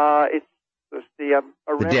 The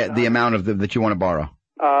amount that you want to borrow.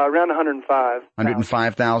 Around $105,000.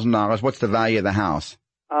 $105,000. What's the value of the house?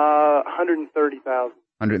 $130,000.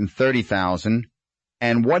 $130,000.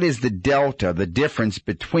 And what is the delta, the difference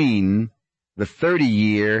between the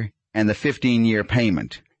 30-year and the 15-year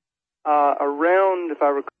payment? Around, if I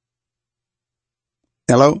recall.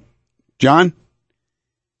 Hello? John?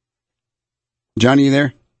 John, are you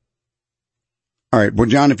there? All right. Well,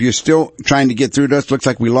 John, if you're still trying to get through to us, looks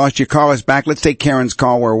like we lost you. Call us back. Let's take Karen's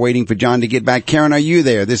call. We're waiting for John to get back. Karen, are you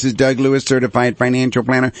there? This is Doug Lewis, certified financial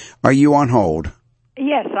planner. Are you on hold?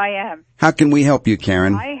 Yes, I am. How can we help you,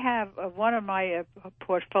 Karen? I have one of my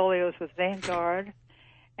portfolios with Vanguard,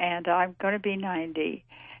 and I'm going to be 90,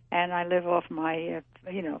 and I live off my,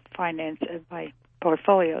 finance, my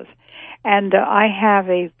portfolios. And I have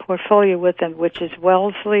a portfolio with them, which is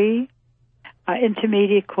Wellesley,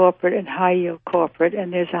 intermediate corporate, and high yield corporate,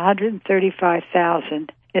 and there's $135,000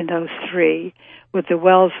 in those three, with the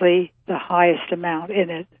Wellesley the highest amount in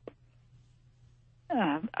it,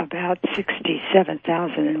 about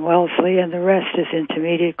 $67,000 in Wellesley, and the rest is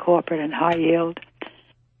intermediate corporate and high yield.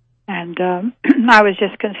 And I was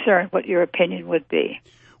just concerned what your opinion would be.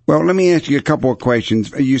 Well, let me ask you a couple of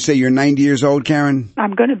questions. You say you're 90 years old, Karen?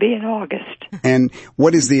 I'm going to be in August. And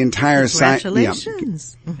what is the entire size?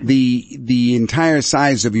 Congratulations. The entire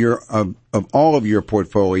size of of all of your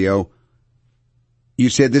portfolio. You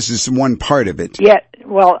said this is one part of it. Yeah.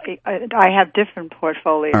 Well, I have different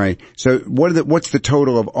portfolios. All right. So what's the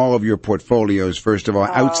total of all of your portfolios, first of all,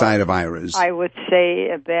 outside of IRAs? I would say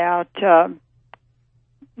about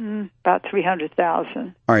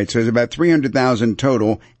 300,000. All right. So it's about 300,000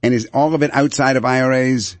 total. And is all of it outside of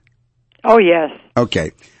IRAs? Oh, yes.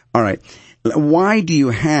 Okay. All right. Why do you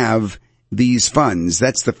have these funds?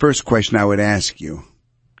 That's the first question I would ask you.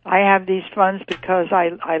 I have these funds because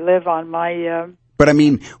I live on my. But I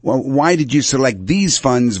mean, well, why did you select these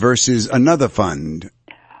funds versus another fund?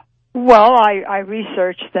 Well, I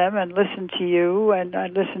researched them and listened to you, and I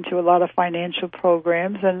listened to a lot of financial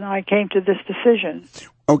programs, and I came to this decision.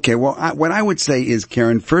 Okay, well, what I would say is,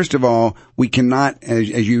 Karen, first of all, we cannot,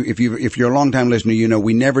 if you're a long-time listener, you know,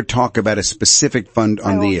 we never talk about a specific fund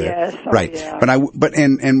on the air. Yes. Right. Yeah.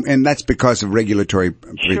 And that's because of regulatory.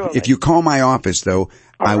 Surely. If you call my office, though,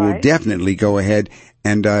 I will right. definitely go ahead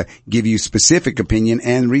and give you specific opinion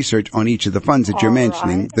and research on each of the funds that you're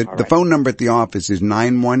mentioning. Right. The phone number at the office is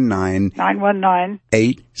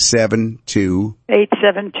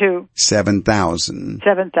 919-872 7000.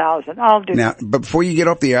 7000. I'll do Now, but before you get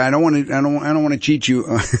off the air, I don't want to cheat you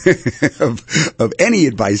of any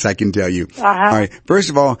advice I can tell you. Uh-huh. All right. First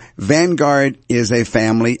of all, Vanguard is a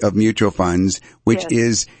family of mutual funds, which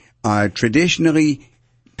is traditionally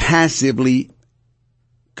passively.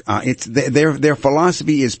 It's their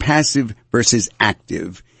philosophy is passive versus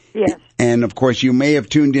active. Yes. And of course, you may have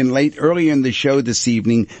tuned in late earlier in the show this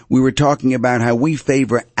evening. We were talking about how we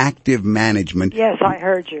favor active management. Yes, I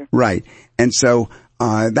heard you. Right. And so,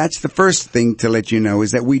 that's the first thing to let you know,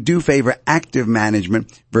 is that we do favor active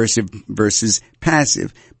management versus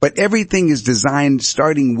passive. But everything is designed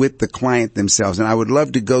starting with the client themselves. And I would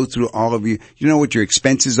love to go through all of you. You know what your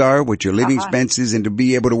expenses are, what your living expenses, and to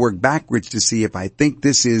be able to work backwards to see if I think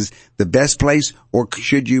this is the best place, or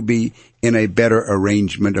should you be in a better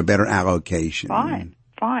arrangement, a better allocation. Fine.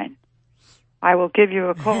 I will give you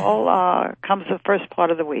a call, comes the first part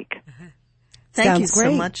of the week. Thank you Sounds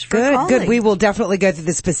great. so much for calling. Good. We will definitely go through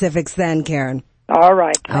the specifics then, Karen. All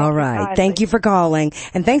right. All right. Thank you for calling.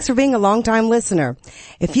 And thanks for being a long-time listener.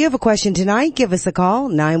 If you have a question tonight, give us a call,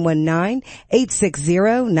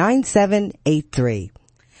 919-860-9783.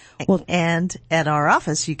 Well, and at our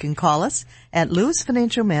office, you can call us at Lewis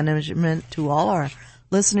Financial Management. To all our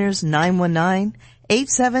listeners,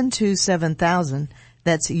 919-872-7000.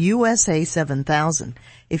 That's USA 7000.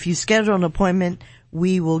 If you schedule an appointment,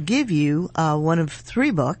 we will give you one of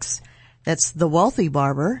 3 books. That's The Wealthy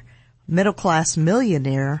Barber, Middle Class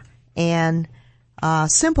Millionaire, and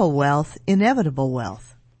Simple Wealth, Inevitable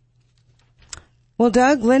Wealth. Well,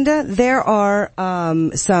 Doug, Linda, there are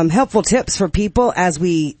some helpful tips for people as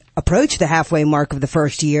we approach the halfway mark of the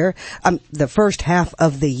first half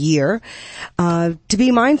of the year, to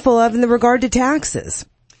be mindful of in regard to taxes.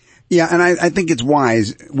 Yeah, and I think it's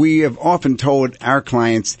wise. We have often told our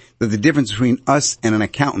clients that the difference between us and an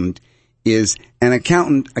accountant is an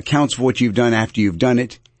accountant accounts for what you've done after you've done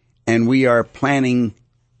it, and we are planning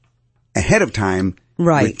ahead of time.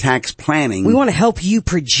 Right. With tax planning. We want to help you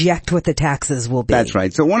project what the taxes will be. That's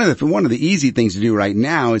right. So one of the easy things to do right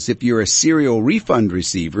now is, if you're a serial refund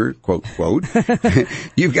receiver, quote,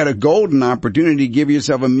 you've got a golden opportunity to give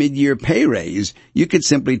yourself a mid-year pay raise. You could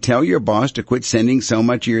simply tell your boss to quit sending so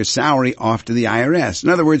much of your salary off to the IRS. In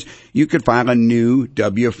other words, you could file a new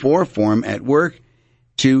W-4 form at work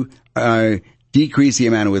to decrease the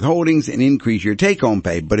amount of withholdings and increase your take-home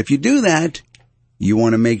pay. But if you do that, you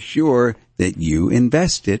want to make sure that you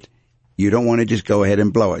invest it. You don't want to just go ahead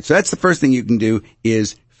and blow it. So that's the first thing you can do,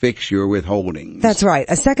 is fix your withholdings. That's right.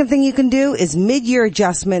 A second thing you can do is mid-year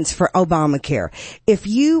adjustments for Obamacare. If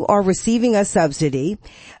you are receiving a subsidy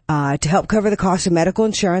to help cover the cost of medical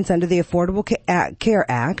insurance under the Affordable Care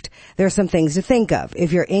Act, there are some things to think of.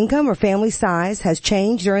 If your income or family size has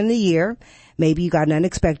changed during the year, maybe you got an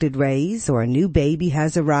unexpected raise, or a new baby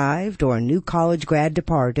has arrived, or a new college grad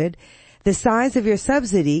departed, the size of your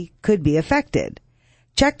subsidy could be affected.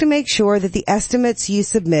 Check to make sure that the estimates you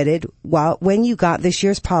submitted when you got this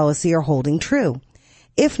year's policy are holding true.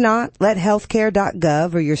 If not, let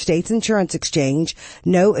healthcare.gov or your state's insurance exchange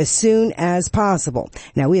know as soon as possible.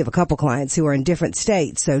 Now, we have a couple clients who are in different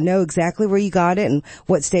states, so know exactly where you got it and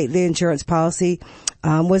what state the insurance policy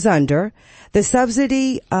was under. The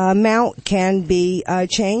subsidy amount can be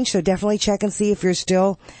changed, so definitely check and see if you're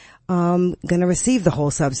still going to receive the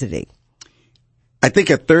whole subsidy. I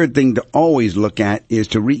think a third thing to always look at is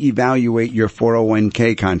to reevaluate your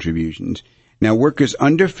 401k contributions. Now, workers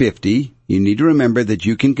under 50, you need to remember that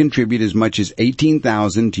you can contribute as much as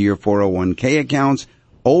 $18,000 to your 401k accounts.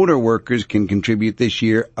 Older workers can contribute this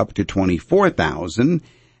year up to $24,000,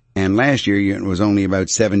 and last year it was only about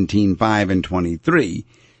 $17,500 and $23,000.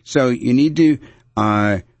 So you need to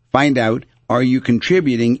find out, are you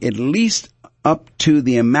contributing at least up to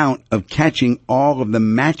the amount of catching all of the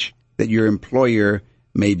match that your employer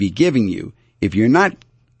may be giving you. If you're not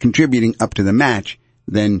contributing up to the match,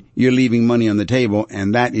 then you're leaving money on the table,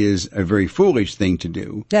 and that is a very foolish thing to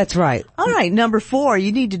do. That's right. All right, number 4,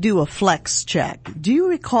 you need to do a flex check. Do you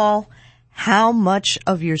recall how much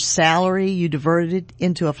of your salary you diverted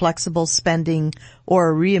into a flexible spending or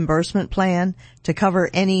a reimbursement plan to cover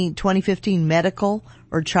any 2015 medical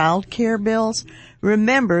or child care bills?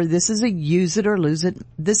 Remember, this is use it or lose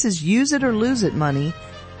it money,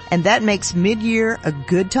 and that makes mid-year a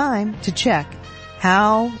good time to check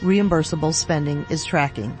how reimbursable spending is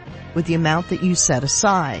tracking with the amount that you set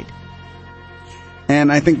aside.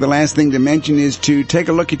 And I think the last thing to mention is to take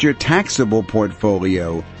a look at your taxable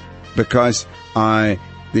portfolio, because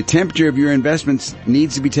the temperature of your investments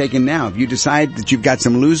needs to be taken now. If you decide that you've got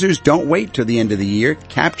some losers, don't wait till the end of the year.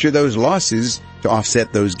 Capture those losses to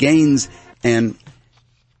offset those gains. And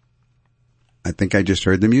I think I just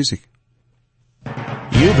heard the music.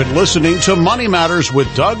 You've been listening to Money Matters with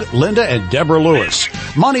Doug, Linda, and Deborah Lewis.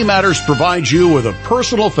 Money Matters provides you with a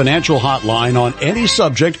personal financial hotline on any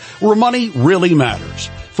subject where money really matters.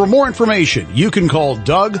 For more information, you can call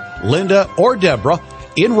Doug, Linda, or Deborah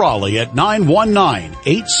in Raleigh at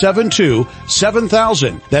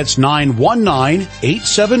 919-872-7000. That's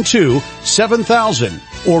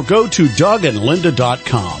 919-872-7000. Or go to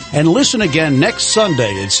DougAndLinda.com and listen again next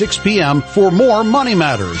Sunday at 6 p.m. for more Money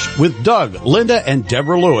Matters with Doug, Linda, and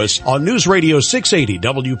Deborah Lewis on News Radio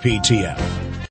 680 WPTF.